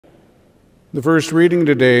The first reading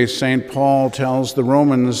today, St. Paul tells the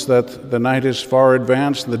Romans that the night is far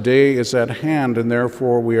advanced, the day is at hand, and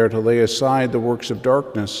therefore we are to lay aside the works of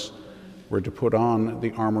darkness. We're to put on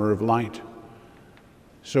the armor of light.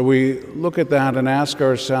 So we look at that and ask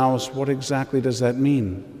ourselves, what exactly does that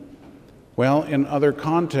mean? Well, in other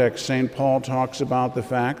contexts, St. Paul talks about the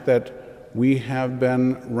fact that we have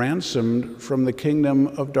been ransomed from the kingdom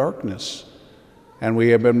of darkness, and we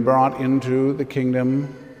have been brought into the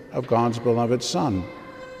kingdom of God's beloved Son.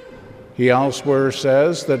 He elsewhere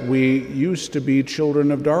says that we used to be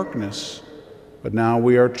children of darkness, but now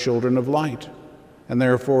we are children of light. And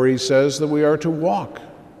therefore he says that we are to walk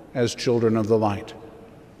as children of the light.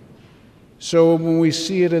 So when we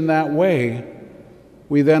see it in that way,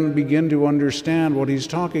 we then begin to understand what he's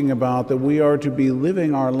talking about, that we are to be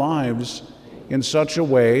living our lives in such a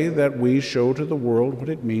way that we show to the world what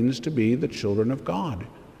it means to be the children of God.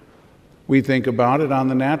 We think about it on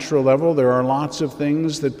the natural level. There are lots of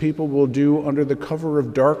things that people will do under the cover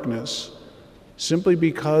of darkness simply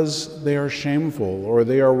because they are shameful, or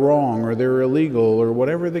they are wrong, or they're illegal, or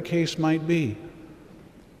whatever the case might be.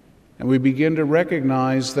 And we begin to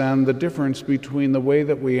recognize then the difference between the way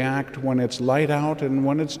that we act when it's light out and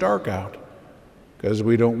when it's dark out, because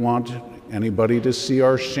we don't want anybody to see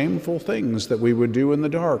our shameful things that we would do in the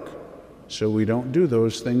dark, so we don't do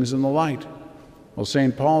those things in the light. Well,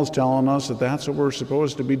 St. Paul's telling us that that's what we're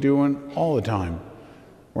supposed to be doing all the time.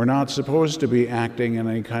 We're not supposed to be acting in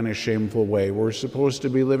any kind of shameful way. We're supposed to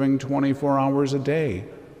be living 24 hours a day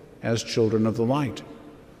as children of the light.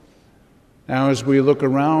 Now, as we look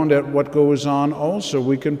around at what goes on also,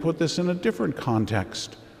 we can put this in a different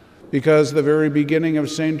context, because the very beginning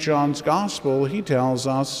of St. John's Gospel, he tells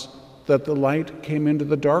us that the light came into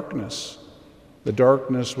the darkness. The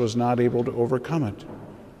darkness was not able to overcome it.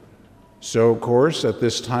 So, of course, at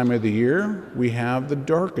this time of the year, we have the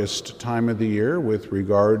darkest time of the year with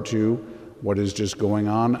regard to what is just going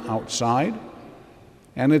on outside.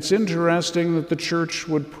 And it's interesting that the church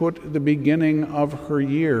would put the beginning of her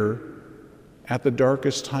year at the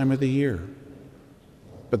darkest time of the year.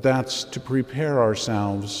 But that's to prepare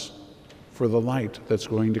ourselves for the light that's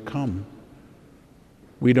going to come.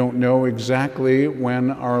 We don't know exactly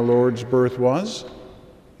when our Lord's birth was.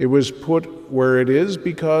 It was put where it is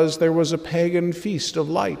because there was a pagan feast of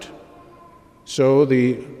light. So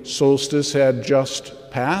the solstice had just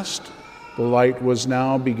passed, the light was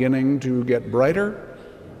now beginning to get brighter,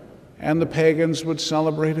 and the pagans would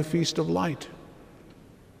celebrate a feast of light.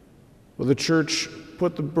 Well, the church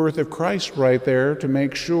put the birth of Christ right there to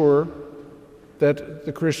make sure that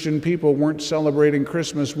the Christian people weren't celebrating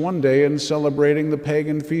Christmas one day and celebrating the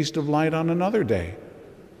pagan feast of light on another day.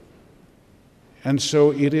 And so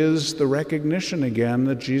it is the recognition again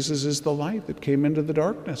that Jesus is the light that came into the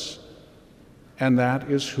darkness. And that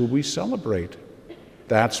is who we celebrate.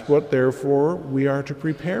 That's what, therefore, we are to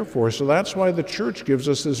prepare for. So that's why the church gives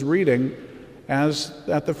us this reading as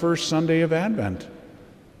at the first Sunday of Advent,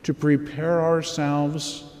 to prepare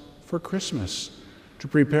ourselves for Christmas, to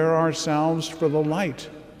prepare ourselves for the light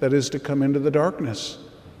that is to come into the darkness.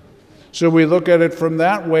 So we look at it from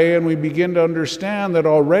that way, and we begin to understand that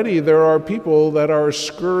already there are people that are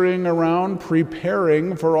scurrying around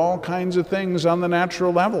preparing for all kinds of things on the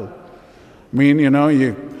natural level. I mean,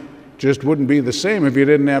 you just wouldn't be the same if you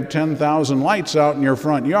didn't have 10,000 lights out in your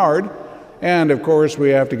front yard. And of course, we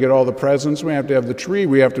have to get all the presents, we have to have the tree,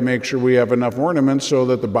 we have to make sure we have enough ornaments so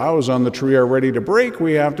that the boughs on the tree are ready to break,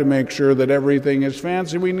 we have to make sure that everything is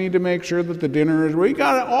fancy, we need to make sure that the dinner is, we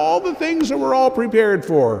got all the things that we're all prepared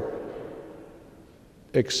for.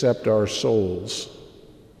 Except our souls.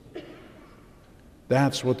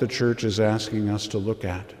 That's what the church is asking us to look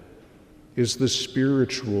at, is the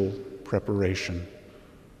spiritual preparation.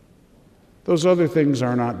 Those other things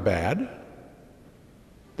are not bad.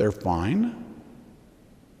 They're fine.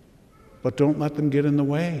 But don't let them get in the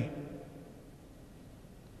way.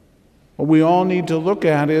 What we all need to look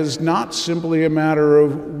at is not simply a matter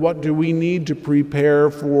of what do we need to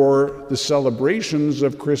prepare for the celebrations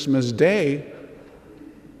of Christmas Day.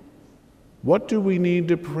 What do we need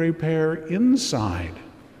to prepare inside,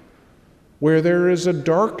 where there is a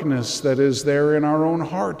darkness that is there in our own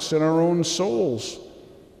hearts, in our own souls?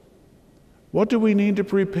 What do we need to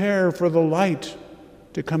prepare for the light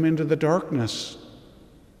to come into the darkness,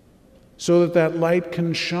 so that that light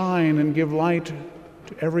can shine and give light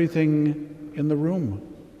to everything in the room?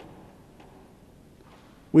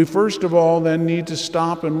 We first of all then need to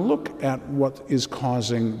stop and look at what is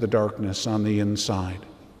causing the darkness on the inside.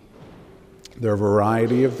 There are a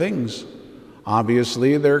variety of things.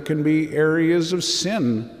 Obviously, there can be areas of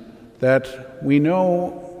sin that we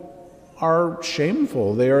know are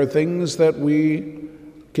shameful. They are things that we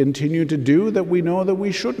continue to do that we know that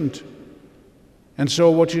we shouldn't. And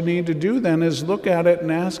so what you need to do then is look at it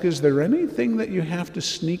and ask, is there anything that you have to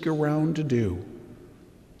sneak around to do?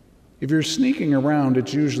 If you're sneaking around,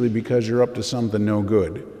 it's usually because you're up to something no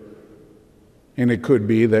good. And it could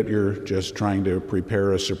be that you're just trying to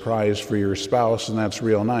prepare a surprise for your spouse, and that's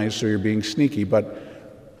real nice, so you're being sneaky.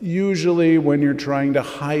 But usually when you're trying to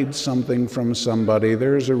hide something from somebody,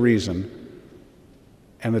 there's a reason,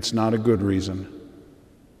 and it's not a good reason.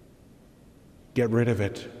 Get rid of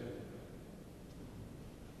it.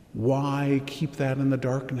 Why keep that in the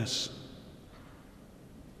darkness?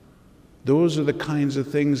 Those are the kinds of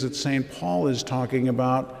things that St. Paul is talking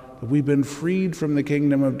about. We've been freed from the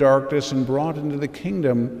kingdom of darkness and brought into the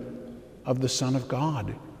kingdom of the Son of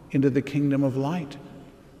God, into the kingdom of light.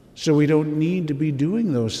 So we don't need to be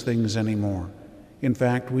doing those things anymore. In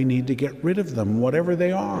fact, we need to get rid of them, whatever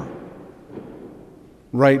they are.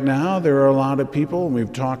 Right now, there are a lot of people, and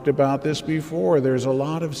we've talked about this before, there's a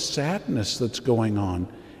lot of sadness that's going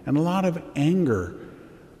on and a lot of anger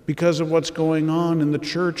because of what's going on in the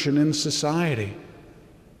church and in society.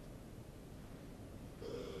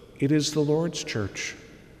 It is the Lord's church.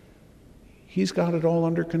 He's got it all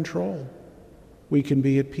under control. We can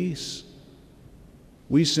be at peace.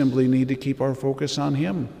 We simply need to keep our focus on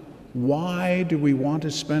Him. Why do we want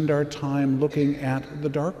to spend our time looking at the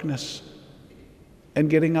darkness and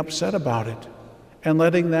getting upset about it and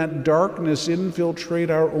letting that darkness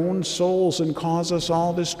infiltrate our own souls and cause us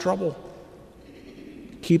all this trouble?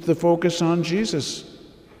 Keep the focus on Jesus.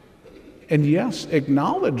 And yes,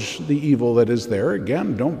 acknowledge the evil that is there.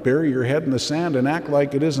 Again, don't bury your head in the sand and act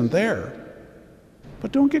like it isn't there.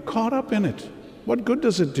 But don't get caught up in it. What good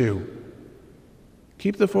does it do?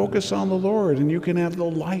 Keep the focus on the Lord, and you can have the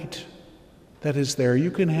light that is there.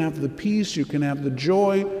 You can have the peace, you can have the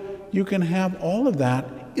joy, you can have all of that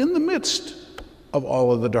in the midst of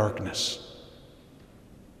all of the darkness.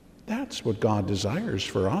 That's what God desires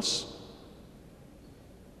for us.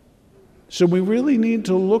 So we really need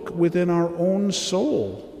to look within our own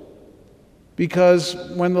soul, because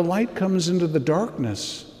when the light comes into the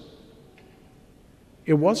darkness,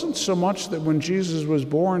 it wasn't so much that when Jesus was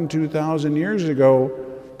born 2,000 years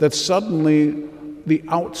ago that suddenly the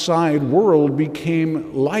outside world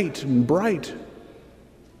became light and bright.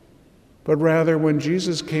 But rather, when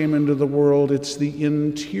Jesus came into the world, it's the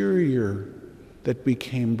interior that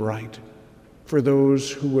became bright for those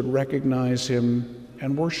who would recognize Him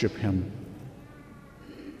and worship Him.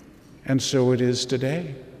 And so it is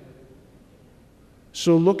today.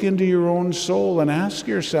 So look into your own soul and ask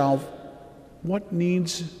yourself, what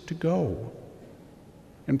needs to go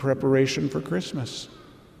in preparation for Christmas?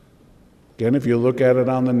 Again, if you look at it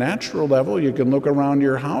on the natural level, you can look around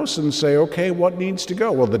your house and say, okay, what needs to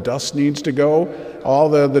go? Well, the dust needs to go. All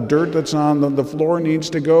the dirt that's on the floor needs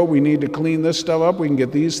to go. We need to clean this stuff up. We can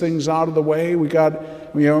get these things out of the way. We got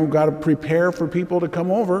to prepare for people to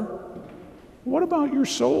come over. What about your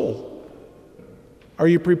soul? Are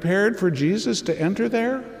you prepared for Jesus to enter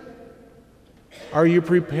there? Are you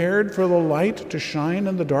prepared for the light to shine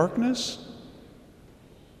in the darkness?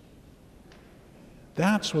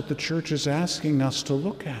 That's what the church is asking us to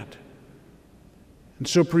look at. And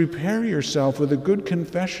so prepare yourself with a good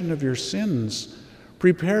confession of your sins.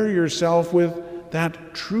 Prepare yourself with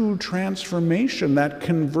that true transformation, that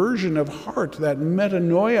conversion of heart, that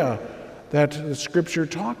metanoia that the Scripture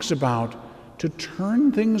talks about, to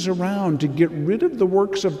turn things around, to get rid of the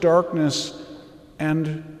works of darkness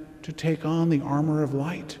and to take on the armor of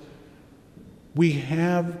light.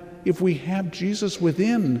 If we have Jesus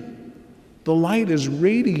within, the light is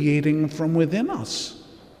radiating from within us.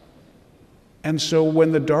 And so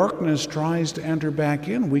when the darkness tries to enter back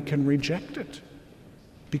in, we can reject it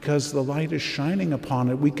because the light is shining upon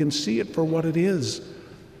it. We can see it for what it is.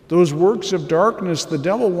 Those works of darkness, the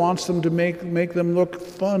devil wants them to make them look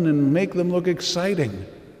fun and make them look exciting.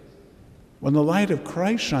 When the light of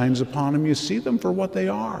Christ shines upon them, you see them for what they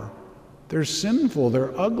are. They're sinful,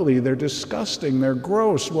 they're ugly, they're disgusting, they're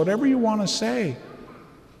gross, whatever you want to say.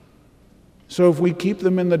 So if we keep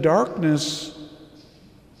them in the darkness,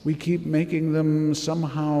 we keep making them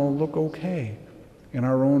somehow look okay in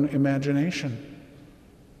our own imagination.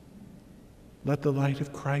 Let the light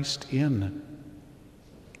of Christ in.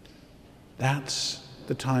 That's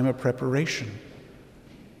the time of preparation.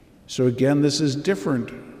 So again, this is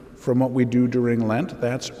different from what we do during Lent.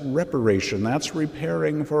 That's reparation. That's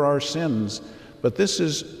repairing for our sins. But this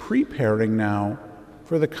is preparing now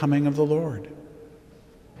for the coming of the Lord.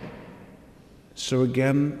 So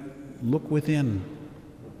again, look within.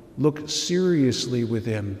 Look seriously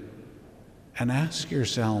within and ask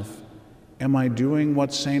yourself, Am I doing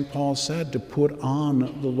what St. Paul said, to put on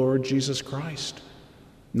the Lord Jesus Christ?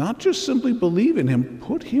 Not just simply believe in him,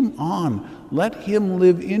 put him on. Let him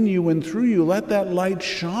live in you and through you. Let that light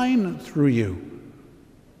shine through you.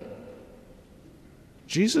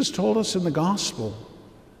 Jesus told us in the gospel,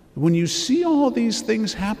 when you see all these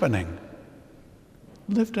things happening,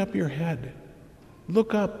 lift up your head.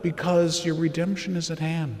 Look up, because your redemption is at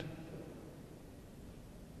hand.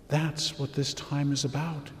 That's what this time is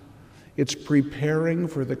about. It's preparing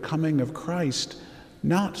for the coming of Christ,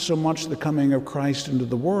 not so much the coming of Christ into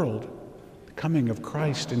the world, the coming of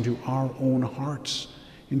Christ into our own hearts,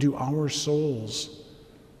 into our souls.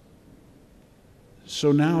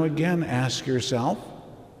 So now again, ask yourself,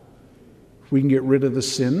 we can get rid of the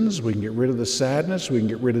sins, we can get rid of the sadness, we can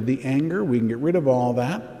get rid of the anger, we can get rid of all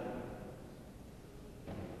that.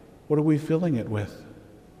 What are we filling it with?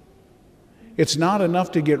 It's not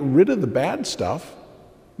enough to get rid of the bad stuff.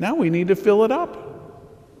 Now we need to fill it up.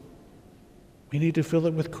 We need to fill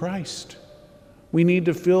it with Christ. We need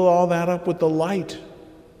to fill all that up with the light.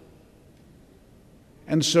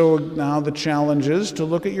 And so now the challenge is to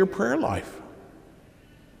look at your prayer life.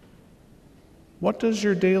 What does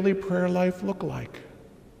your daily prayer life look like?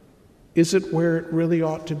 Is it where it really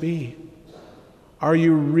ought to be? Are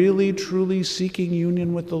you really, truly seeking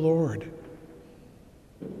union with the Lord?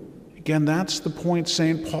 Again, that's the point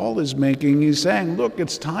St. Paul is making. He's saying, look,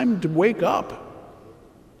 it's time to wake up.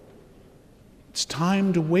 It's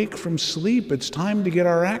time to wake from sleep. It's time to get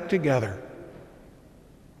our act together.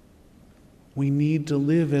 We need to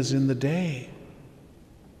live as in the day.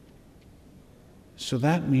 So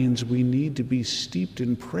that means we need to be steeped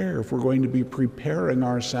in prayer if we're going to be preparing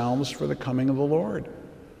ourselves for the coming of the Lord.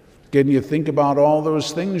 Again, you think about all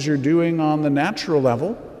those things you're doing on the natural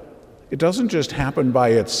level. It doesn't just happen by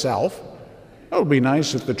itself. It'll be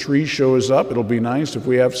nice if the tree shows up. It'll be nice if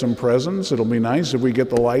we have some presents. It'll be nice if we get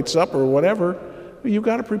the lights up or whatever. But you've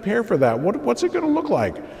got to prepare for that. What's it going to look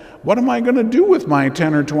like? What am I going to do with my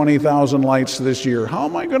 10 or 20,000 lights this year?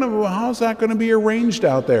 How's that going to be arranged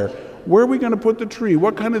out there? Where are we going to put the tree?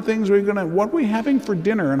 What kind of things what are we having for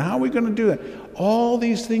dinner, and how are we going to do that? All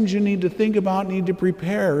these things you need to think about, need to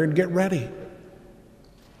prepare and get ready.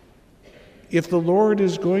 If the Lord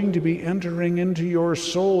is going to be entering into your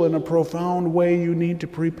soul in a profound way, you need to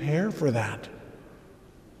prepare for that.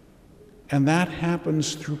 And that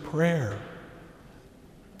happens through prayer,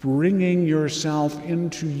 bringing yourself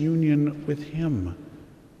into union with Him.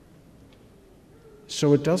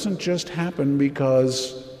 So it doesn't just happen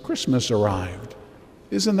because Christmas arrived.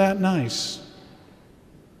 Isn't that nice?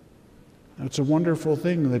 It's a wonderful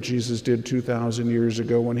thing that Jesus did 2,000 years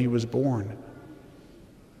ago when He was born.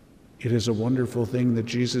 It is a wonderful thing that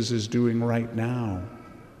Jesus is doing right now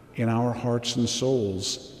in our hearts and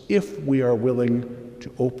souls, if we are willing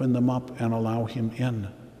to open them up and allow Him in.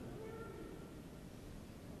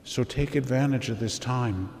 So take advantage of this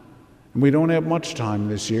time. And we don't have much time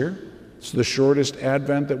this year. It's the shortest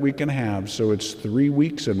Advent that we can have, so it's 3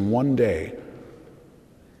 weeks and 1 day.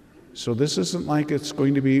 So this isn't like it's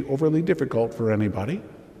going to be overly difficult for anybody.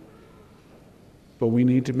 But we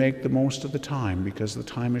need to make the most of the time because the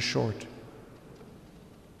time is short.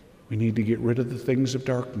 We need to get rid of the things of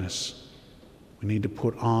darkness. We need to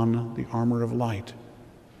put on the armor of light.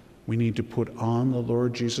 We need to put on the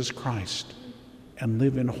Lord Jesus Christ and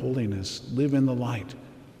live in holiness, live in the light,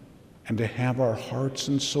 and to have our hearts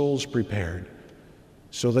and souls prepared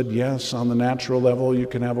so that, yes, on the natural level, you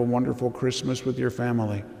can have a wonderful Christmas with your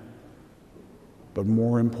family, but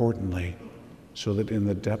more importantly, so that in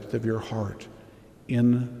the depth of your heart,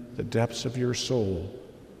 in the depths of your soul,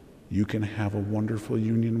 you can have a wonderful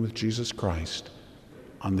union with Jesus Christ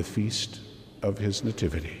on the feast of His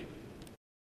Nativity.